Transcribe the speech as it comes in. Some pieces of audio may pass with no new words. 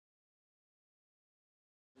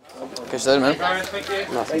Catch you later, man.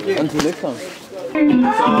 Thank you. Until next time.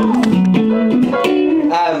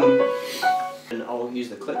 And I'll use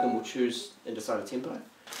the click and we'll choose and decide a tempo.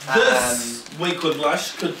 This week with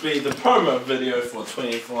Lush could be the promo video for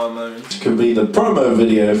 24 moons. Could be the promo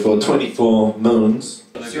video for 24 moons.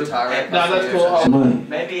 No, that's cool.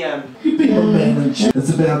 Maybe You be my manager. It's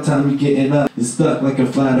about time you getting up. You're stuck like a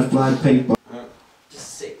fly to fly paper.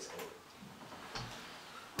 just 6.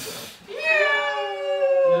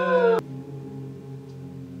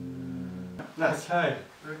 Nice. Okay.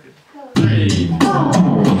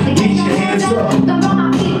 Get your hands up.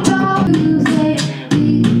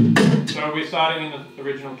 So are we starting in the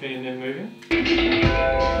original key and then moving?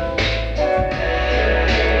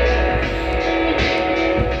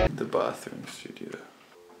 The bathroom studio.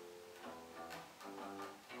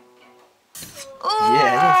 Oh,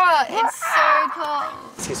 yeah, it's so cold.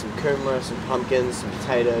 Let's get some kurma, some pumpkins, some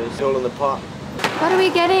potatoes, all in the pot. What are we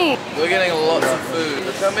getting? We're getting lots of food.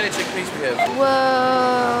 Look how many chickpeas we have.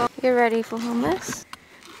 Whoa. You're ready for hummus?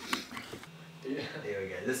 Yeah. There we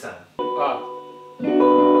go, this time.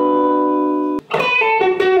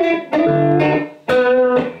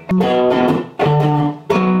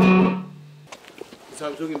 So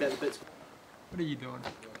I'm talking about the bits. What are you doing?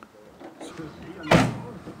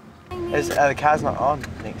 The car's not on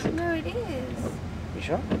next. No, it is. You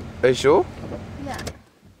sure? Are you sure? Yeah.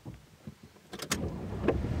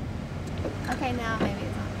 Okay, now maybe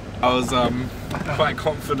it's on. I was quite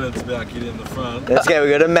confident about getting in the front. Let's go, we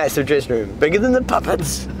got a massive dressing room. Bigger than the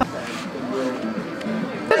puppets.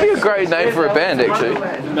 That'd be a great name for a band, actually.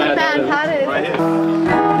 Band party. Right here.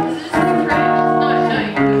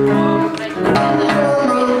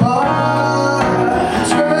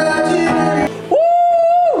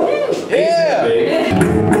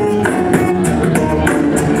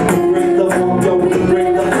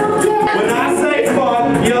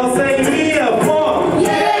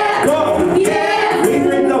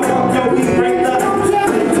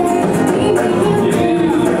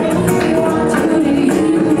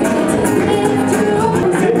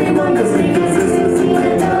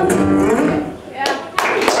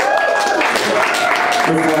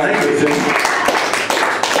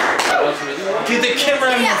 Get the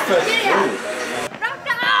camera in your face.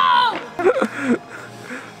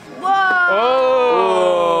 Whoa!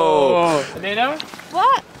 Oh! Nino?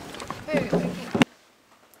 What?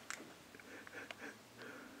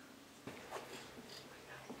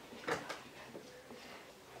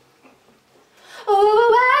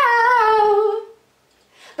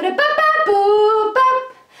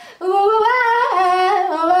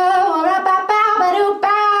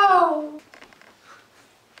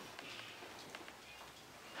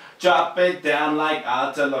 Drop it down like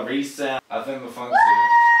artillery sound. I think the funk's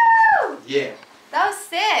here. Yeah. That was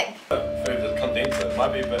sick. Food is condenser. It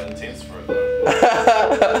might be a bit intense for it though.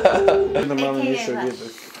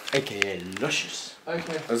 AKA luscious.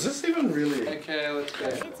 Okay. Is this even really? Okay, let's go.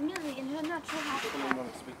 It's Millie in her natural habitat.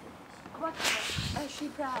 What? Oh, she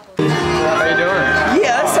proud. How you doing?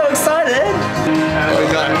 Yeah, I'm so excited. We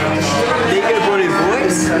got Nico brought his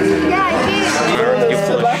voice. Yeah, I did.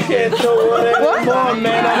 What? Come on,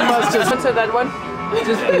 man, I must just answer that one.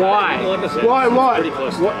 Just why? Why? What?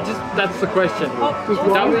 Just that's the question.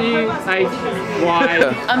 W-H-Y.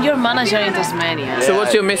 I'm your manager in Tasmania. So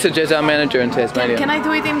what's your message as our manager in Tasmania? Can I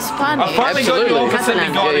do it in Spanish? I finally got you opposite me,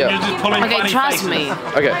 God, and you're just pulling Okay, funny trust faces. me.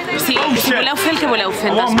 Okay. Si voleu fer el que voleu fer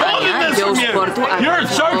en Tasmania, jo us porto a You're a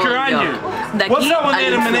joker, aren't you? What's that one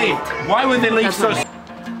there to me? Why would they leave so...